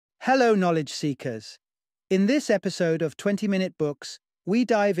Hello, knowledge seekers. In this episode of 20-Minute Books, we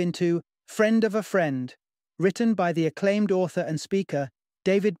dive into Friend of a Friend, written by the acclaimed author and speaker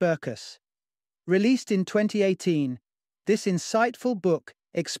David Burkus. Released in 2018, this insightful book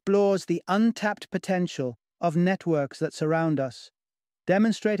explores the untapped potential of networks that surround us,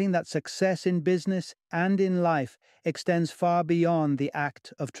 demonstrating that success in business and in life extends far beyond the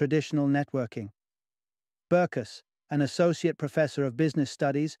act of traditional networking. Burkus, an associate professor of business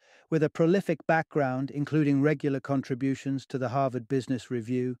studies with a prolific background including regular contributions to the Harvard Business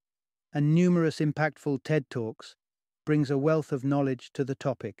Review and numerous impactful TED Talks, brings a wealth of knowledge to the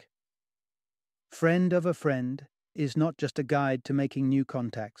topic. Friend of a Friend is not just a guide to making new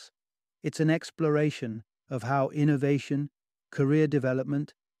contacts. It's an exploration of how innovation, career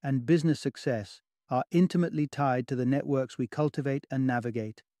development, and business success are intimately tied to the networks we cultivate and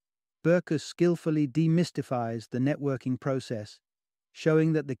navigate. Burkus skillfully demystifies the networking process,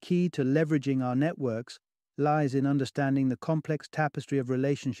 showing that the key to leveraging our networks lies in understanding the complex tapestry of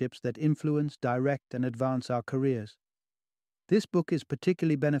relationships that influence, direct, and advance our careers. This book is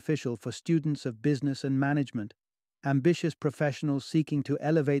particularly beneficial for students of business and management, ambitious professionals seeking to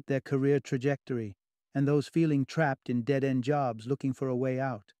elevate their career trajectory, and those feeling trapped in dead-end jobs looking for a way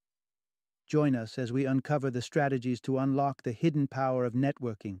out. Join us as we uncover the strategies to unlock the hidden power of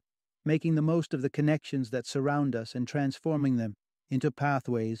networking, making the most of the connections that surround us and transforming them into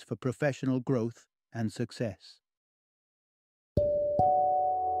pathways for professional growth and success.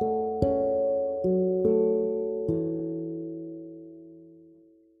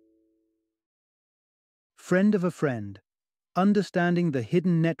 Friend of a Friend, understanding the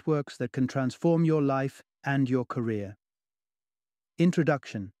hidden networks that can transform your life and your career.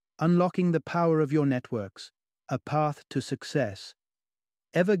 Introduction: Unlocking the power of your networks, a path to success.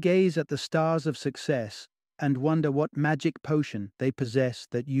 Ever gaze at the stars of success and wonder what magic potion they possess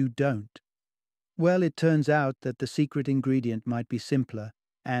that you don't? Well, it turns out that the secret ingredient might be simpler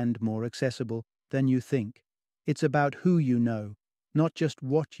and more accessible than you think. It's about who you know, not just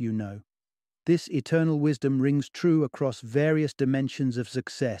what you know. This eternal wisdom rings true across various dimensions of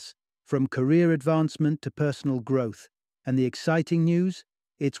success, from career advancement to personal growth. And the exciting news?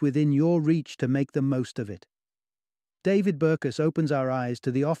 It's within your reach to make the most of it. David Burkus opens our eyes to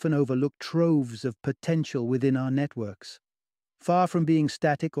the often overlooked troves of potential within our networks. Far from being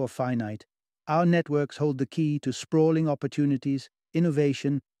static or finite, our networks hold the key to sprawling opportunities,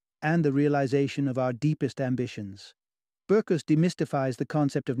 innovation, and the realization of our deepest ambitions. Burkus demystifies the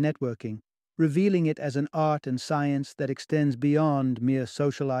concept of networking, revealing it as an art and science that extends beyond mere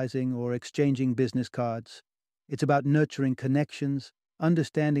socializing or exchanging business cards. It's about nurturing connections,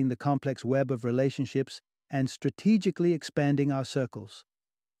 understanding the complex web of relationships, and strategically expanding our circles.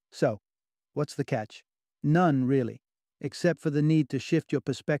 So, what's the catch? None, really, except for the need to shift your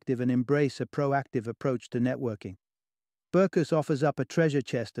perspective and embrace a proactive approach to networking. Burkus offers up a treasure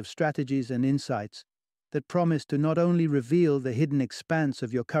chest of strategies and insights that promise to not only reveal the hidden expanse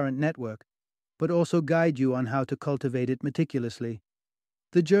of your current network, but also guide you on how to cultivate it meticulously.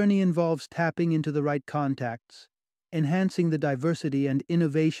 The journey involves tapping into the right contacts, enhancing the diversity and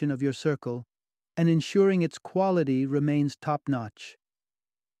innovation of your circle, and ensuring its quality remains top-notch.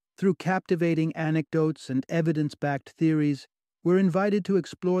 Through captivating anecdotes and evidence-backed theories, we're invited to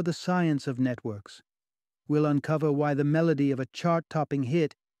explore the science of networks. We'll uncover why the melody of a chart-topping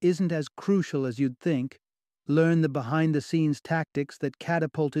hit isn't as crucial as you'd think, learn the behind-the-scenes tactics that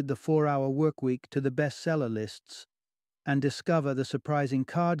catapulted the 4-hour workweek to the bestseller lists, and discover the surprising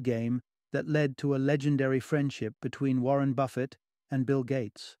card game that led to a legendary friendship between Warren Buffett and Bill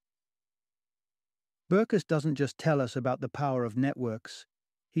Gates. Burkus doesn't just tell us about the power of networks,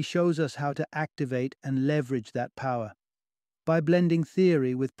 he shows us how to activate and leverage that power. By blending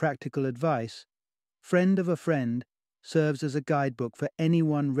theory with practical advice, Friend of a Friend serves as a guidebook for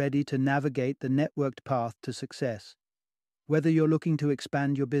anyone ready to navigate the networked path to success. Whether you're looking to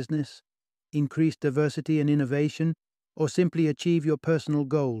expand your business, increase diversity and innovation, or simply achieve your personal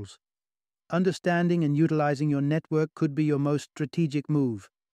goals, understanding and utilizing your network could be your most strategic move.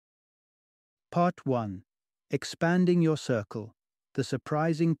 Part 1. Expanding your circle, the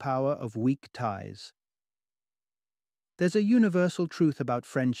surprising power of weak ties. There's a universal truth about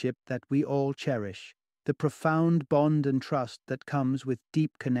friendship that we all cherish, the profound bond and trust that comes with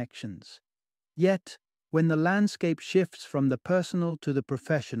deep connections. Yet, when the landscape shifts from the personal to the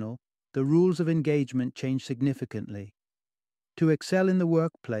professional, the rules of engagement change significantly. To excel in the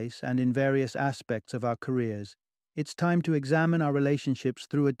workplace and in various aspects of our careers, it's time to examine our relationships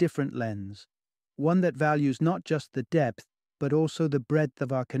through a different lens, one that values not just the depth, but also the breadth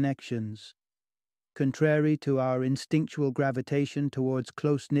of our connections. Contrary to our instinctual gravitation towards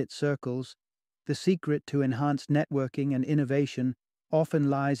close-knit circles, the secret to enhanced networking and innovation often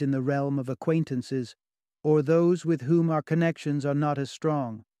lies in the realm of acquaintances, or those with whom our connections are not as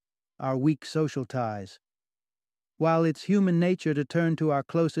strong, our weak social ties. While it's human nature to turn to our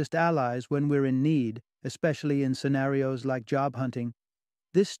closest allies when we're in need, especially in scenarios like job hunting,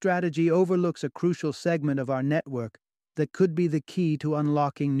 this strategy overlooks a crucial segment of our network that could be the key to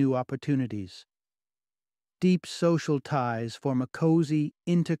unlocking new opportunities. Deep social ties form a cozy,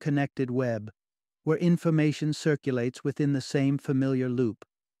 interconnected web where information circulates within the same familiar loop.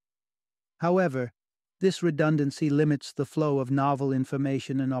 However, this redundancy limits the flow of novel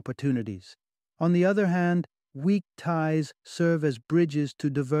information and opportunities. On the other hand, weak ties serve as bridges to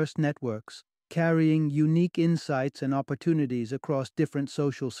diverse networks, carrying unique insights and opportunities across different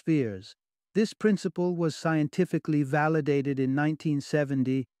social spheres. This principle was scientifically validated in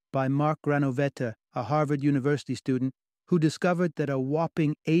 1970 by Mark Granovetter, a Harvard University student, who discovered that a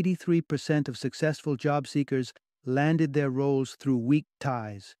whopping 83% of successful job seekers landed their roles through weak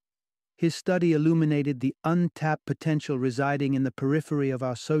ties. His study illuminated the untapped potential residing in the periphery of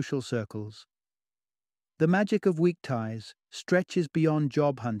our social circles. The magic of weak ties stretches beyond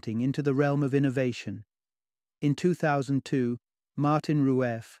job hunting into the realm of innovation. In 2002, Martin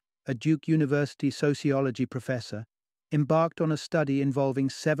Rueff, a Duke University sociology professor, embarked on a study involving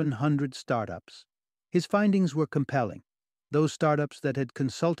 700 startups. His findings were compelling. Those startups that had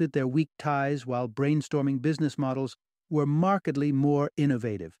consulted their weak ties while brainstorming business models were markedly more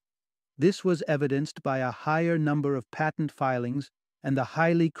innovative. This was evidenced by a higher number of patent filings and the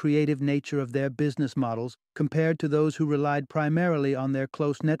highly creative nature of their business models compared to those who relied primarily on their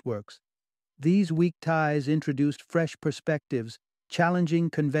close networks. These weak ties introduced fresh perspectives, challenging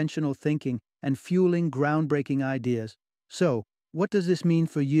conventional thinking, and fueling groundbreaking ideas. So, what does this mean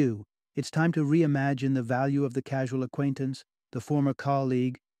for you? It's time to reimagine the value of the casual acquaintance, the former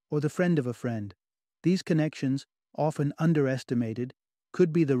colleague, or the friend of a friend. These connections, often underestimated,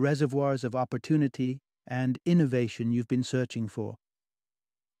 could be the reservoirs of opportunity and innovation you've been searching for.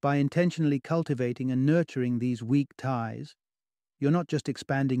 By intentionally cultivating and nurturing these weak ties, you're not just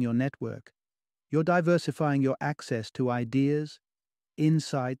expanding your network, you're diversifying your access to ideas,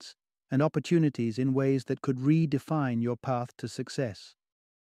 insights, and opportunities in ways that could redefine your path to success.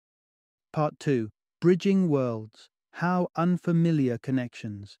 Part 2. Bridging Worlds: How Unfamiliar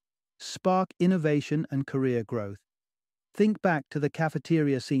Connections Spark Innovation and Career Growth. Think back to the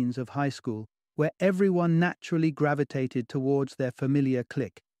cafeteria scenes of high school, where everyone naturally gravitated towards their familiar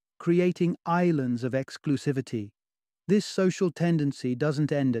clique, creating islands of exclusivity. This social tendency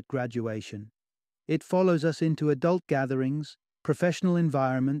doesn't end at graduation. It follows us into adult gatherings, professional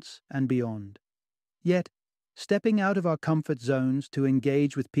environments, and beyond. Yet, stepping out of our comfort zones to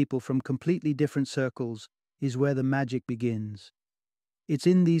engage with people from completely different circles is where the magic begins. It's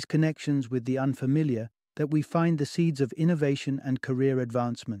in these connections with the unfamiliar that we find the seeds of innovation and career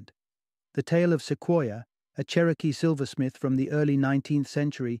advancement. The tale of Sequoia, a Cherokee silversmith from the early 19th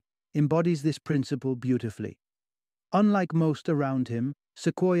century, embodies this principle beautifully. Unlike most around him,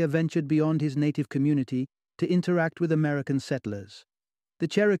 Sequoia ventured beyond his native community to interact with American settlers. The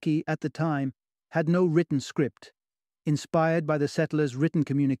Cherokee, at the time, had no written script. Inspired by the settlers' written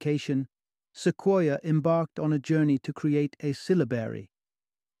communication, Sequoia embarked on a journey to create a syllabary,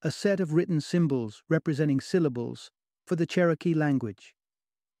 a set of written symbols representing syllables for the Cherokee language.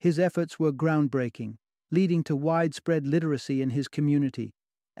 His efforts were groundbreaking, leading to widespread literacy in his community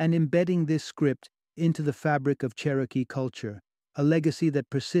and embedding this script into the fabric of Cherokee culture, a legacy that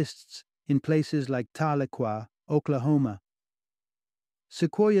persists in places like Tahlequah, Oklahoma.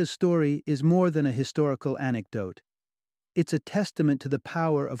 Sequoia's story is more than a historical anecdote. It's a testament to the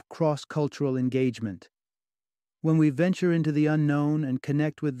power of cross-cultural engagement. When we venture into the unknown and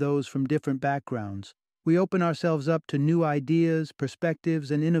connect with those from different backgrounds, we open ourselves up to new ideas,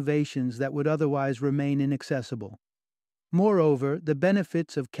 perspectives, and innovations that would otherwise remain inaccessible. Moreover, the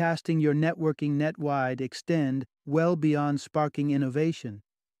benefits of casting your networking net wide extend well beyond sparking innovation.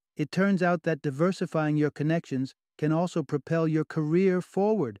 It turns out that diversifying your connections can also propel your career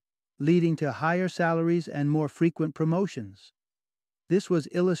forward, leading to higher salaries and more frequent promotions. This was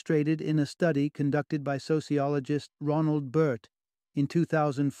illustrated in a study conducted by sociologist Ronald Burt in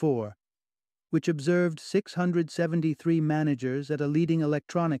 2004, which observed 673 managers at a leading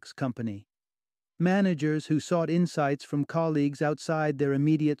electronics company. Managers who sought insights from colleagues outside their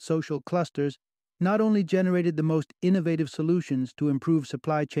immediate social clusters not only generated the most innovative solutions to improve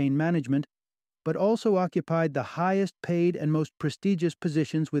supply chain management, but also occupied the highest paid and most prestigious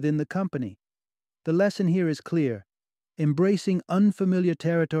positions within the company. The lesson here is clear. embracing unfamiliar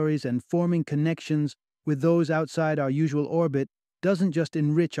territories and forming connections with those outside our usual orbit doesn't just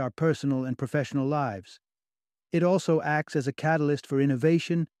enrich our personal and professional lives. It also acts as a catalyst for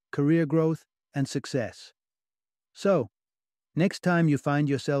innovation, career growth, and success. So, next time you find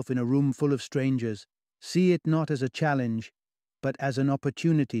yourself in a room full of strangers, see it not as a challenge, but as an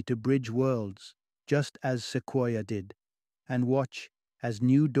opportunity to bridge worlds, just as Sequoia did, and watch as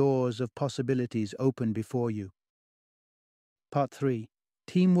new doors of possibilities open before you. Part 3.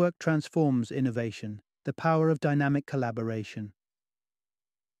 Teamwork transforms innovation, the power of dynamic collaboration.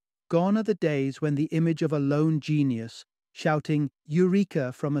 Gone are the days when the image of a lone genius shouting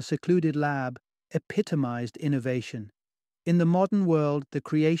 "Eureka" from a secluded lab epitomized innovation. In the modern world, the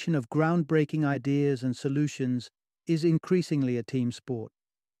creation of groundbreaking ideas and solutions is increasingly a team sport.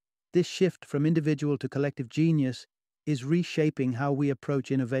 This shift from individual to collective genius is reshaping how we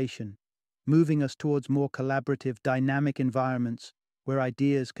approach innovation, moving us towards more collaborative, dynamic environments where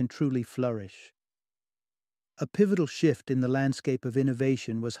ideas can truly flourish. A pivotal shift in the landscape of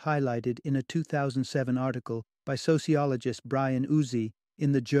innovation was highlighted in a 2007 article by sociologist Brian Uzi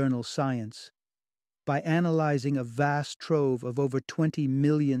in the journal Science. By analyzing a vast trove of over 20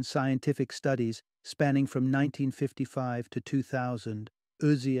 million scientific studies spanning from 1955 to 2000,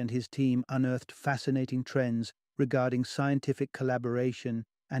 Uzi and his team unearthed fascinating trends regarding scientific collaboration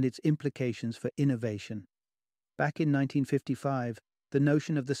and its implications for innovation. Back in 1955, the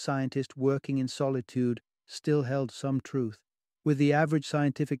notion of the scientist working in solitude still held some truth, with the average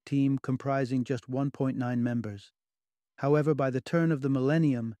scientific team comprising just 1.9 members. However, by the turn of the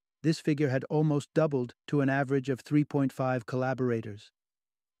millennium, this figure had almost doubled to an average of 3.5 collaborators.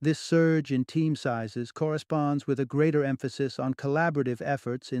 This surge in team sizes corresponds with a greater emphasis on collaborative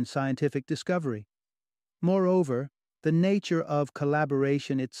efforts in scientific discovery. Moreover, the nature of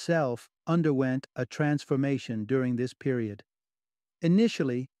collaboration itself underwent a transformation during this period.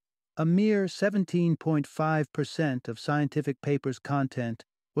 Initially, a mere 17.5% of scientific papers' content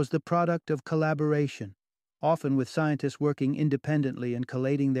was the product of collaboration, often with scientists working independently and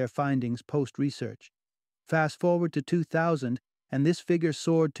collating their findings post-research. Fast forward to 2000, and this figure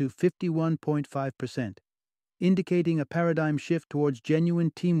soared to 51.5%, indicating a paradigm shift towards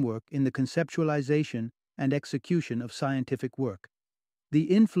genuine teamwork in the conceptualization and execution of scientific work.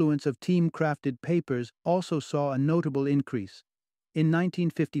 The influence of team-crafted papers also saw a notable increase. In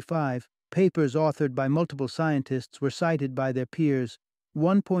 1955, papers authored by multiple scientists were cited by their peers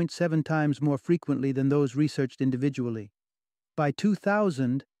 1.7 times more frequently than those researched individually. By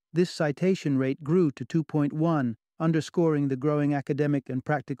 2000, this citation rate grew to 2.1, underscoring the growing academic and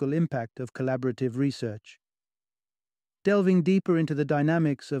practical impact of collaborative research. Delving deeper into the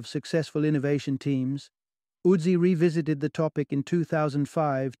dynamics of successful innovation teams, Uzi revisited the topic in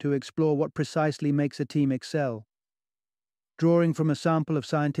 2005 to explore what precisely makes a team excel. Drawing from a sample of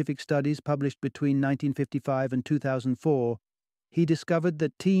scientific studies published between 1955 and 2004, he discovered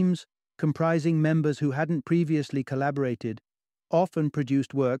that teams comprising members who hadn't previously collaborated often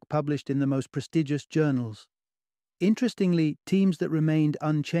produced work published in the most prestigious journals. Interestingly, teams that remained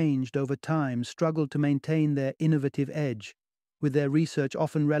unchanged over time struggled to maintain their innovative edge, with their research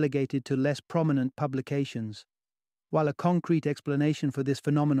often relegated to less prominent publications. While a concrete explanation for this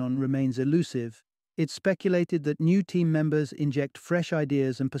phenomenon remains elusive, it's speculated that new team members inject fresh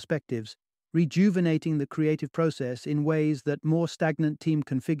ideas and perspectives, rejuvenating the creative process in ways that more stagnant team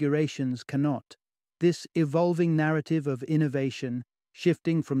configurations cannot. This evolving narrative of innovation,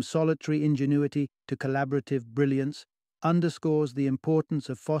 shifting from solitary ingenuity to collaborative brilliance, underscores the importance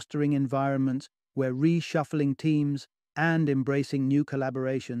of fostering environments where reshuffling teams and embracing new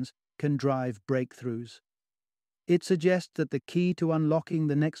collaborations can drive breakthroughs. It suggests that the key to unlocking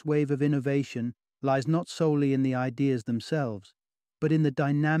the next wave of innovation lies not solely in the ideas themselves, but in the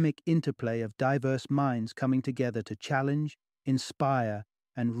dynamic interplay of diverse minds coming together to challenge, inspire,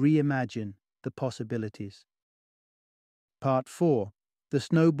 and reimagine the possibilities. Part 4. The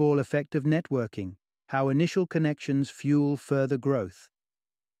snowball effect of networking, how initial connections fuel further growth.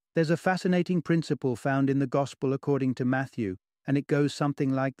 There's a fascinating principle found in the Gospel according to Matthew, and it goes something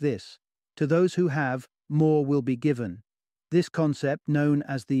like this: "To those who have, more will be given." This concept, known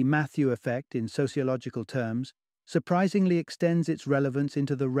as the Matthew effect in sociological terms, surprisingly extends its relevance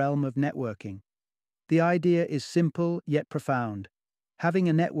into the realm of networking. The idea is simple yet profound. Having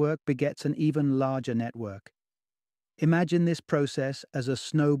a network begets an even larger network. Imagine this process as a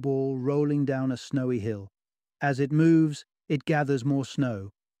snowball rolling down a snowy hill. As it moves, it gathers more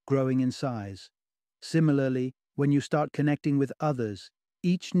snow, growing in size. Similarly, when you start connecting with others,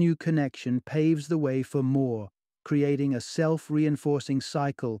 each new connection paves the way for more, creating a self-reinforcing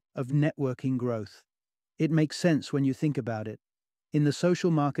cycle of networking growth. It makes sense when you think about it. In the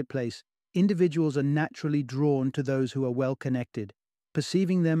social marketplace, individuals are naturally drawn to those who are well connected,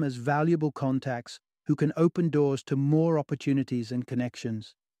 perceiving them as valuable contacts who can open doors to more opportunities and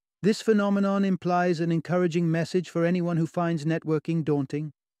connections. This phenomenon implies an encouraging message for anyone who finds networking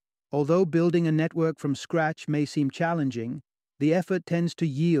daunting. Although building a network from scratch may seem challenging, the effort tends to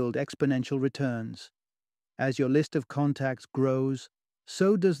yield exponential returns. As your list of contacts grows,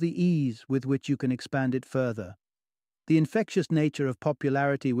 so does the ease with which you can expand it further. The infectious nature of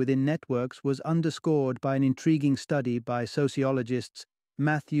popularity within networks was underscored by an intriguing study by sociologists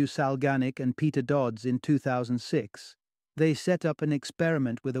Matthew Salganik and Peter Dodds in 2006. They set up an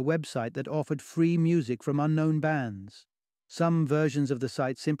experiment with a website that offered free music from unknown bands. Some versions of the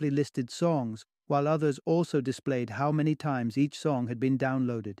site simply listed songs, while others also displayed how many times each song had been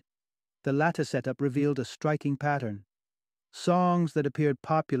downloaded. The latter setup revealed a striking pattern. Songs that appeared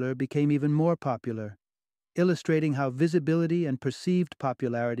popular became even more popular, illustrating how visibility and perceived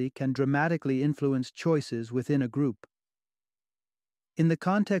popularity can dramatically influence choices within a group. In the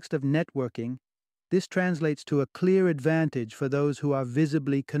context of networking, this translates to a clear advantage for those who are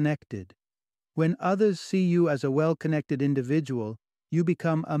visibly connected. When others see you as a well-connected individual, you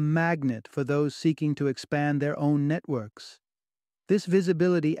become a magnet for those seeking to expand their own networks. This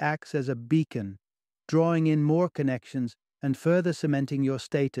visibility acts as a beacon, drawing in more connections and further cementing your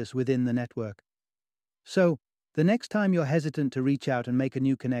status within the network. So, the next time you're hesitant to reach out and make a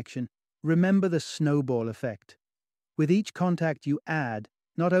new connection, remember the snowball effect. With each contact you add,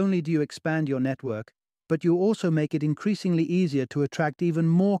 not only do you expand your network, but you also make it increasingly easier to attract even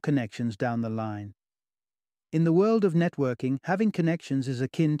more connections down the line. In the world of networking, having connections is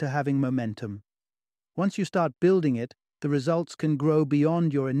akin to having momentum. Once you start building it, the results can grow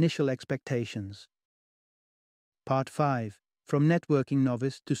beyond your initial expectations. Part 5. From Networking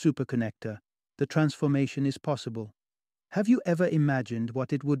Novice to Superconnector, the transformation is possible. Have you ever imagined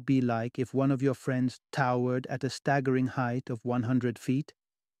what it would be like if one of your friends towered at a staggering height of 100 feet?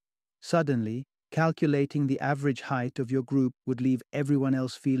 Suddenly, calculating the average height of your group would leave everyone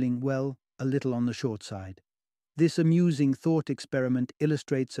else feeling, well, a little on the short side. This amusing thought experiment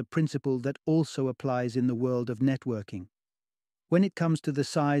illustrates a principle that also applies in the world of networking. When it comes to the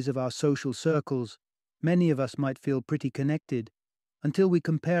size of our social circles, many of us might feel pretty connected until we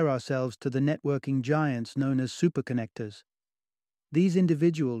compare ourselves to the networking giants known as superconnectors. These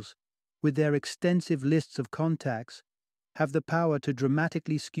individuals, with their extensive lists of contacts, have the power to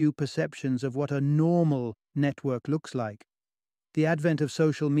dramatically skew perceptions of what a normal network looks like. The advent of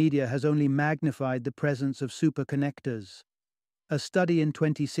social media has only magnified the presence of superconnectors. A study in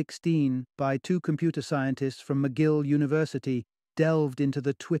 2016 by two computer scientists from McGill University delved into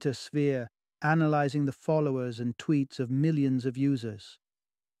the Twitter sphere, analyzing the followers and tweets of millions of users.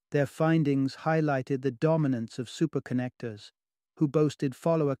 Their findings highlighted the dominance of superconnectors, who boasted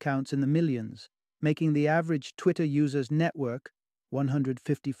follower counts in the millions, making the average Twitter user's network,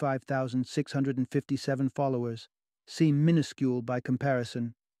 155,657 followers, seem minuscule by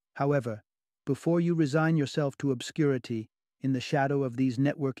comparison. However, before you resign yourself to obscurity in the shadow of these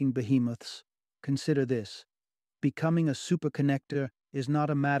networking behemoths, consider this. Becoming a superconnector is not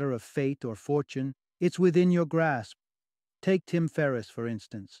a matter of fate or fortune, it's within your grasp. Take Tim Ferriss, for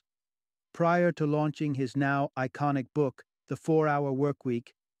instance. Prior to launching his now iconic book, The 4-Hour Workweek,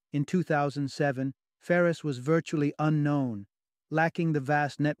 in 2007, Ferriss was virtually unknown, lacking the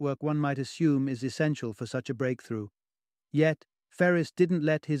vast network one might assume is essential for such a breakthrough. Yet, Ferriss didn't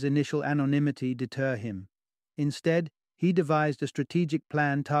let his initial anonymity deter him. Instead, he devised a strategic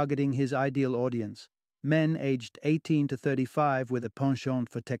plan targeting his ideal audience, men aged 18 to 35 with a penchant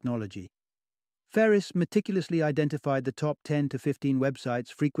for technology. Ferriss meticulously identified the top 10 to 15 websites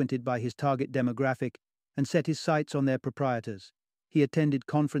frequented by his target demographic and set his sights on their proprietors. He attended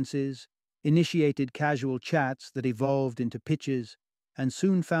conferences, initiated casual chats that evolved into pitches, and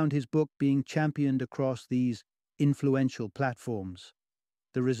soon found his book being championed across these influential platforms.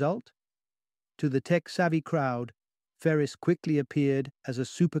 The result? To the tech-savvy crowd, Ferriss quickly appeared as a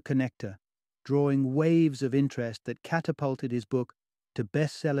superconnector, drawing waves of interest that catapulted his book to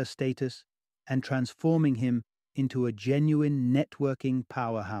bestseller status and transforming him into a genuine networking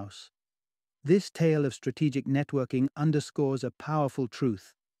powerhouse. This tale of strategic networking underscores a powerful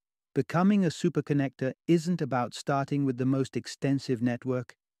truth. Becoming a superconnector isn't about starting with the most extensive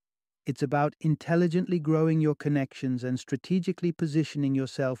network. It's about intelligently growing your connections and strategically positioning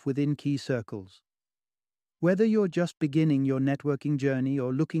yourself within key circles. Whether you're just beginning your networking journey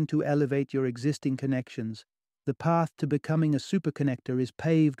or looking to elevate your existing connections, the path to becoming a superconnector is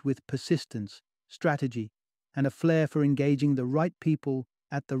paved with persistence, strategy, and a flair for engaging the right people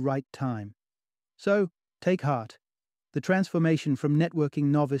at the right time. So, Take heart. The transformation from networking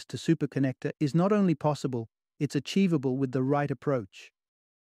novice to superconnector is not only possible, it's achievable with the right approach.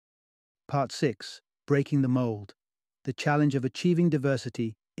 Part 6. Breaking the mold. The challenge of achieving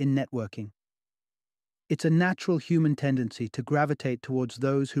diversity in networking. It's a natural human tendency to gravitate towards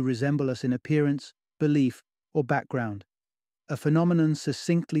those who resemble us in appearance, belief, or background, a phenomenon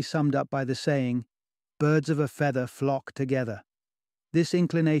succinctly summed up by the saying, "Birds of a feather flock together." This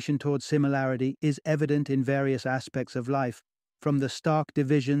inclination towards similarity is evident in various aspects of life, from the stark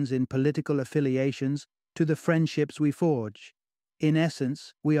divisions in political affiliations to the friendships we forge. In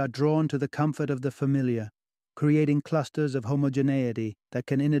essence, we are drawn to the comfort of the familiar, creating clusters of homogeneity that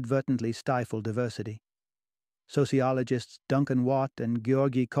can inadvertently stifle diversity. Sociologists Duncan Watt and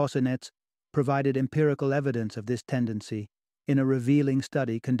Georgi Kosinets provided empirical evidence of this tendency in a revealing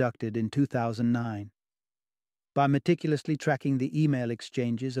study conducted in 2009. By meticulously tracking the email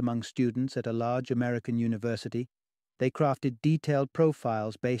exchanges among students at a large American university, they crafted detailed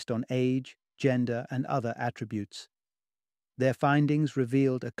profiles based on age, gender, and other attributes. Their findings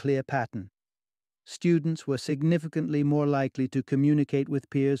revealed a clear pattern. Students were significantly more likely to communicate with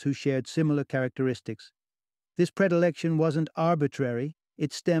peers who shared similar characteristics. This predilection wasn't arbitrary,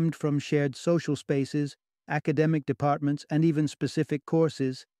 it stemmed from shared social spaces, academic departments, and even specific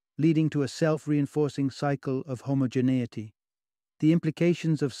courses, leading to a self-reinforcing cycle of homogeneity. The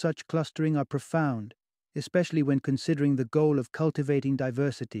implications of such clustering are profound, especially when considering the goal of cultivating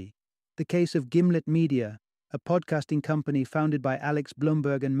diversity. The case of Gimlet Media, a podcasting company founded by Alex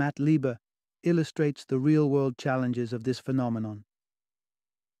Blumberg and Matt Lieber, illustrates the real-world challenges of this phenomenon.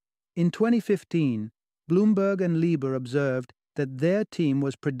 In 2015, Bloomberg and Lieber observed that their team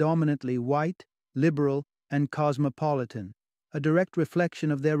was predominantly white, liberal, and cosmopolitan, a direct reflection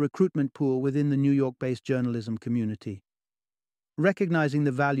of their recruitment pool within the New York-based journalism community. Recognizing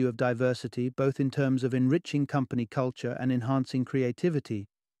the value of diversity, both in terms of enriching company culture and enhancing creativity,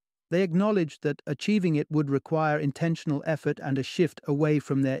 they acknowledged that achieving it would require intentional effort and a shift away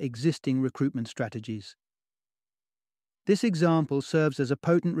from their existing recruitment strategies. This example serves as a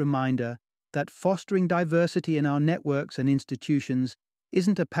potent reminder that fostering diversity in our networks and institutions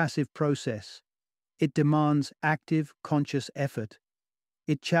isn't a passive process. It demands active, conscious effort.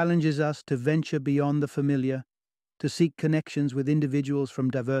 It challenges us to venture beyond the familiar, to seek connections with individuals from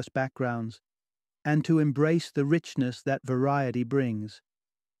diverse backgrounds, and to embrace the richness that variety brings.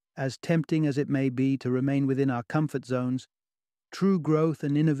 As tempting as it may be to remain within our comfort zones, true growth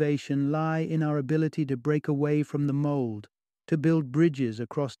and innovation lie in our ability to break away from the mold, to build bridges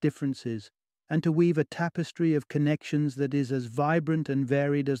across differences, and to weave a tapestry of connections that is as vibrant and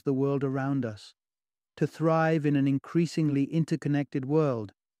varied as the world around us. To thrive in an increasingly interconnected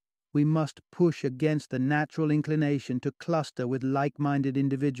world, we must push against the natural inclination to cluster with like-minded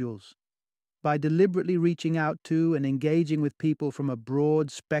individuals. By deliberately reaching out to and engaging with people from a broad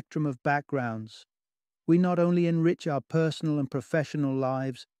spectrum of backgrounds, we not only enrich our personal and professional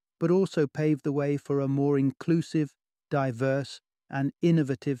lives, but also pave the way for a more inclusive, diverse, and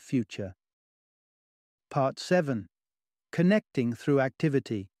innovative future. Part 7. Connecting through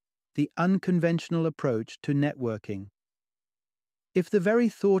activity, the unconventional approach to networking. If the very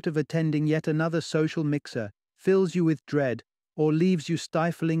thought of attending yet another social mixer fills you with dread or leaves you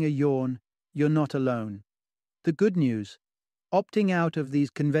stifling a yawn, you're not alone. The good news: opting out of these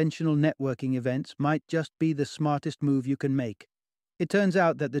conventional networking events might just be the smartest move you can make. It turns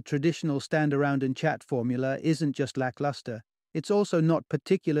out that the traditional stand around and chat formula isn't just lackluster, it's also not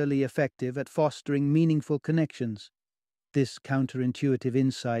particularly effective at fostering meaningful connections. This counterintuitive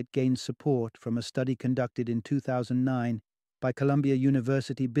insight gained support from a study conducted in 2009 by Columbia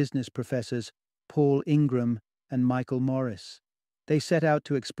University business professors Paul Ingram and Michael Morris. They set out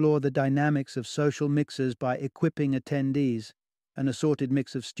to explore the dynamics of social mixers by equipping attendees, an assorted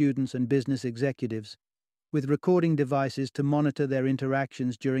mix of students and business executives, with recording devices to monitor their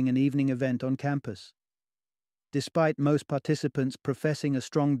interactions during an evening event on campus. Despite most participants professing a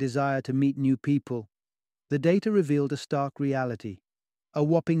strong desire to meet new people, the data revealed a stark reality. A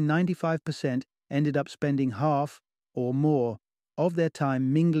whopping 95% ended up spending half or more of their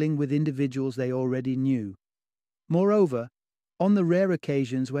time mingling with individuals they already knew. Moreover, on the rare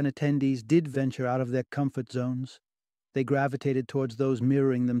occasions when attendees did venture out of their comfort zones, they gravitated towards those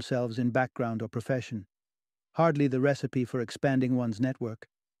mirroring themselves in background or profession. Hardly the recipe for expanding one's network.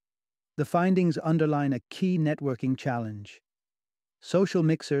 The findings underline a key networking challenge. Social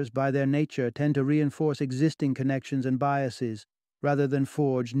mixers, by their nature, tend to reinforce existing connections and biases rather than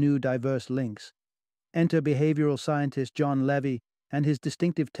forge new diverse links. Enter behavioral scientist John Levy and his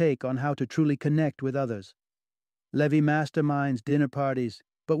distinctive take on how to truly connect with others. Levy masterminds dinner parties,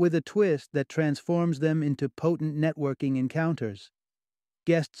 but with a twist that transforms them into potent networking encounters.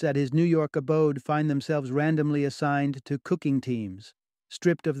 Guests at his New York abode find themselves randomly assigned to cooking teams,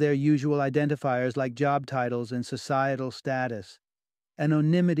 stripped of their usual identifiers like job titles and societal status.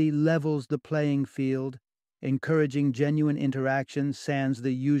 Anonymity levels the playing field, encouraging genuine interaction sans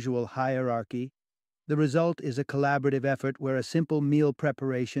the usual hierarchy. The result is a collaborative effort where a simple meal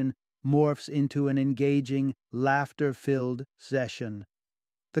preparation morphs into an engaging, laughter-filled session.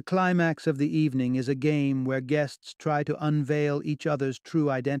 The climax of the evening is a game where guests try to unveil each other's true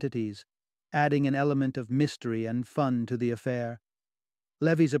identities, adding an element of mystery and fun to the affair.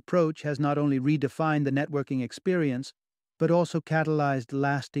 Levy's approach has not only redefined the networking experience, but also catalyzed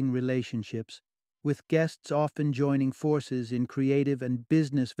lasting relationships, with guests often joining forces in creative and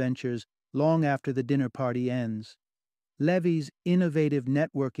business ventures long after the dinner party ends. Levy's innovative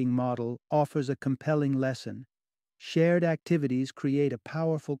networking model offers a compelling lesson. Shared activities create a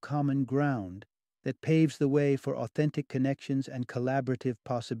powerful common ground that paves the way for authentic connections and collaborative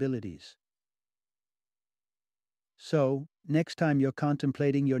possibilities. So, next time you're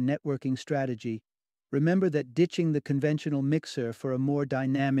contemplating your networking strategy, remember that ditching the conventional mixer for a more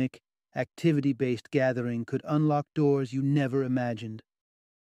dynamic, activity-based gathering could unlock doors you never imagined.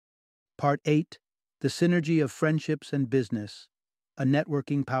 Part 8: The Synergy of Friendships and Business, a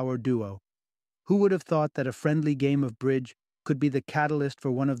Networking Power Duo. Who would have thought that a friendly game of bridge could be the catalyst for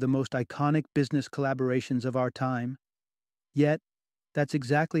one of the most iconic business collaborations of our time? Yet, that's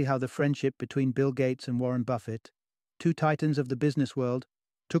exactly how the friendship between Bill Gates and Warren Buffett, two titans of the business world,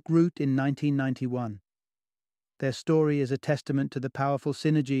 took root in 1991. Their story is a testament to the powerful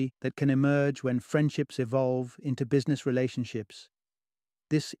synergy that can emerge when friendships evolve into business relationships.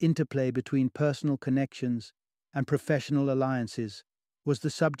 This interplay between personal connections and professional alliances was the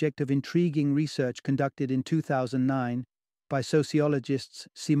subject of intriguing research conducted in 2009 by sociologists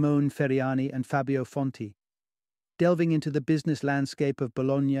Simone Ferriani and Fabio Fonti. Delving into the business landscape of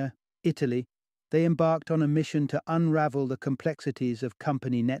Bologna, Italy, they embarked on a mission to unravel the complexities of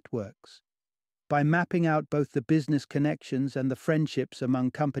company networks. By mapping out both the business connections and the friendships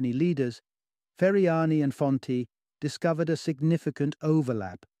among company leaders, Ferriani and Fonti discovered a significant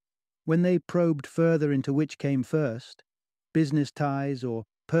overlap. When they probed further into which came first, business ties or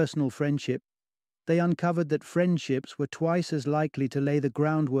personal friendship, they uncovered that friendships were twice as likely to lay the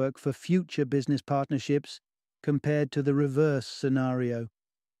groundwork for future business partnerships compared to the reverse scenario.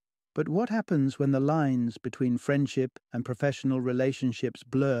 But what happens when the lines between friendship and professional relationships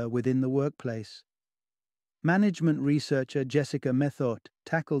blur within the workplace? Management researcher Jessica Methot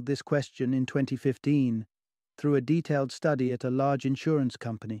tackled this question in 2015 through a detailed study at a large insurance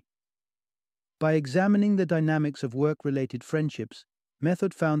company. By examining the dynamics of work-related friendships,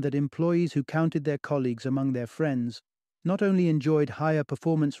 Method found that employees who counted their colleagues among their friends not only enjoyed higher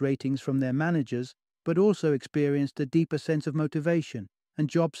performance ratings from their managers, but also experienced a deeper sense of motivation and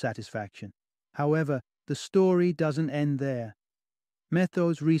job satisfaction. However, the story doesn't end there.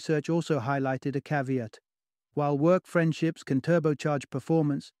 Method's research also highlighted a caveat. While work friendships can turbocharge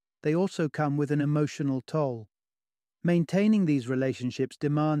performance, they also come with an emotional toll. Maintaining these relationships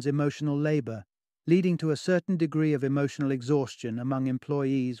demands emotional labor, leading to a certain degree of emotional exhaustion among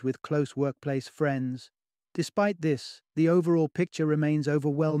employees with close workplace friends. Despite this, the overall picture remains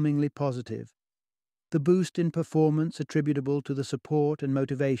overwhelmingly positive. The boost in performance attributable to the support and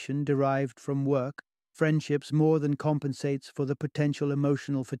motivation derived from work friendships more than compensates for the potential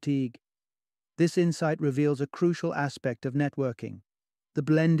emotional fatigue. This insight reveals a crucial aspect of networking. The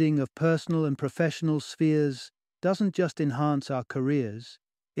blending of personal and professional spheres doesn't just enhance our careers,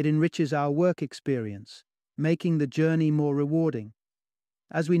 it enriches our work experience, making the journey more rewarding.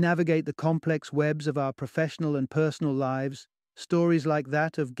 As we navigate the complex webs of our professional and personal lives, stories like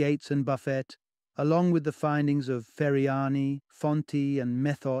that of Gates and Buffett, along with the findings of Ferriani, Fonti, and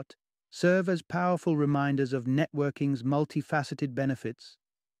Methot, serve as powerful reminders of networking's multifaceted benefits.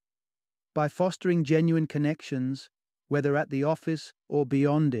 By fostering genuine connections, whether at the office or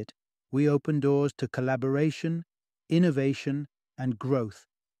beyond it, we open doors to collaboration, innovation, and growth,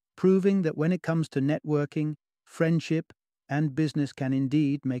 proving that when it comes to networking, friendship and business can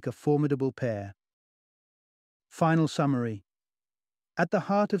indeed make a formidable pair. Final summary. At the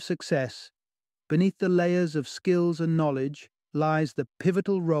heart of success, beneath the layers of skills and knowledge, lies the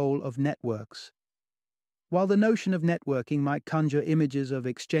pivotal role of networks. While the notion of networking might conjure images of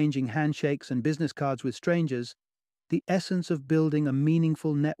exchanging handshakes and business cards with strangers, the essence of building a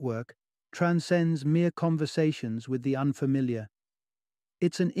meaningful network transcends mere conversations with the unfamiliar.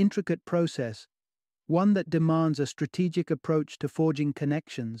 It's an intricate process, one that demands a strategic approach to forging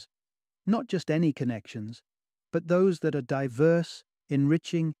connections, not just any connections, but those that are diverse,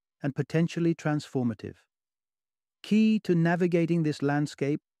 enriching, and potentially transformative. Key to navigating this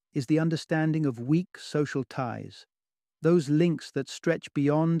landscape is the understanding of weak social ties, those links that stretch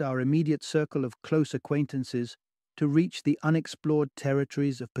beyond our immediate circle of close acquaintances to reach the unexplored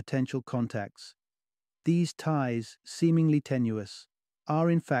territories of potential contacts. These ties, seemingly tenuous, are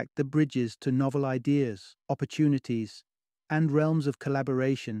in fact the bridges to novel ideas, opportunities, and realms of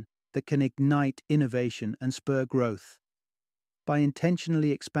collaboration that can ignite innovation and spur growth. By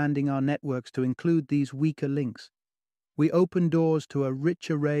intentionally expanding our networks to include these weaker links, we open doors to a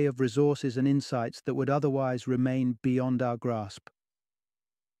rich array of resources and insights that would otherwise remain beyond our grasp.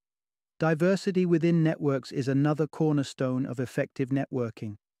 Diversity within networks is another cornerstone of effective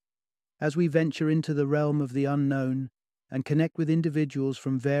networking. As we venture into the realm of the unknown and connect with individuals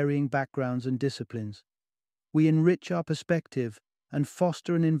from varying backgrounds and disciplines, we enrich our perspective and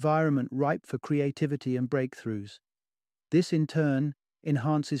foster an environment ripe for creativity and breakthroughs. This, in turn,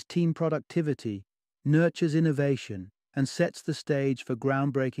 enhances team productivity, nurtures innovation, and sets the stage for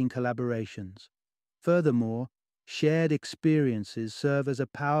groundbreaking collaborations. Furthermore, shared experiences serve as a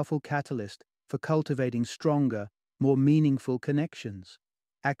powerful catalyst for cultivating stronger, more meaningful connections,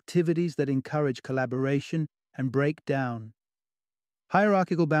 activities that encourage collaboration and break down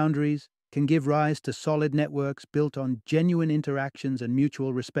hierarchical boundaries can give rise to solid networks built on genuine interactions and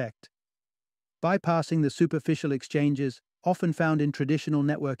mutual respect. Bypassing the superficial exchanges often found in traditional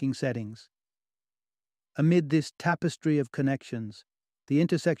networking settings. Amid this tapestry of connections, the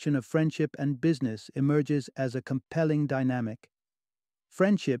intersection of friendship and business emerges as a compelling dynamic.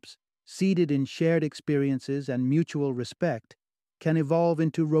 Friendships, seeded in shared experiences and mutual respect, can evolve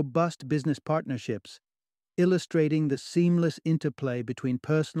into robust business partnerships, illustrating the seamless interplay between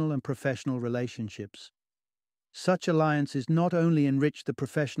personal and professional relationships. Such alliances not only enrich the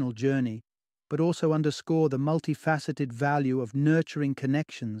professional journey, but also underscore the multifaceted value of nurturing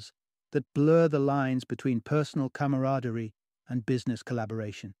connections that blur the lines between personal camaraderie and business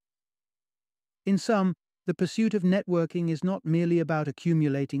collaboration. In sum, the pursuit of networking is not merely about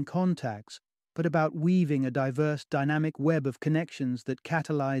accumulating contacts, but about weaving a diverse, dynamic web of connections that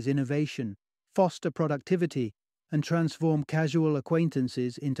catalyze innovation, foster productivity, and transform casual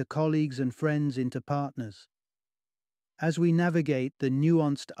acquaintances into colleagues and friends into partners. As we navigate the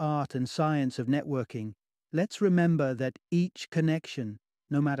nuanced art and science of networking, let's remember that each connection,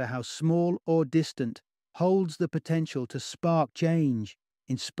 no matter how small or distant, holds the potential to spark change,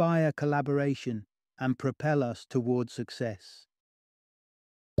 inspire collaboration, and propel us toward success.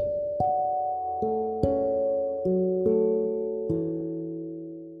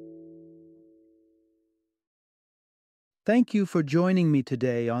 Thank you for joining me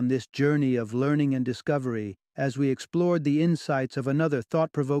today on this journey of learning and discovery as we explored the insights of another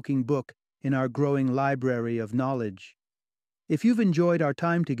thought-provoking book in our growing library of knowledge. If you've enjoyed our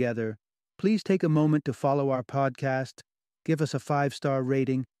time together, please take a moment to follow our podcast, give us a 5-star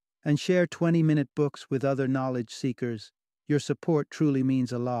rating, and share 20-minute books with other knowledge seekers. Your support truly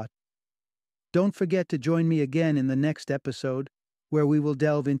means a lot. Don't forget to join me again in the next episode, where we will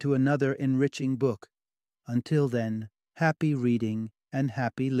delve into another enriching book. Until then, happy reading and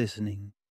happy listening.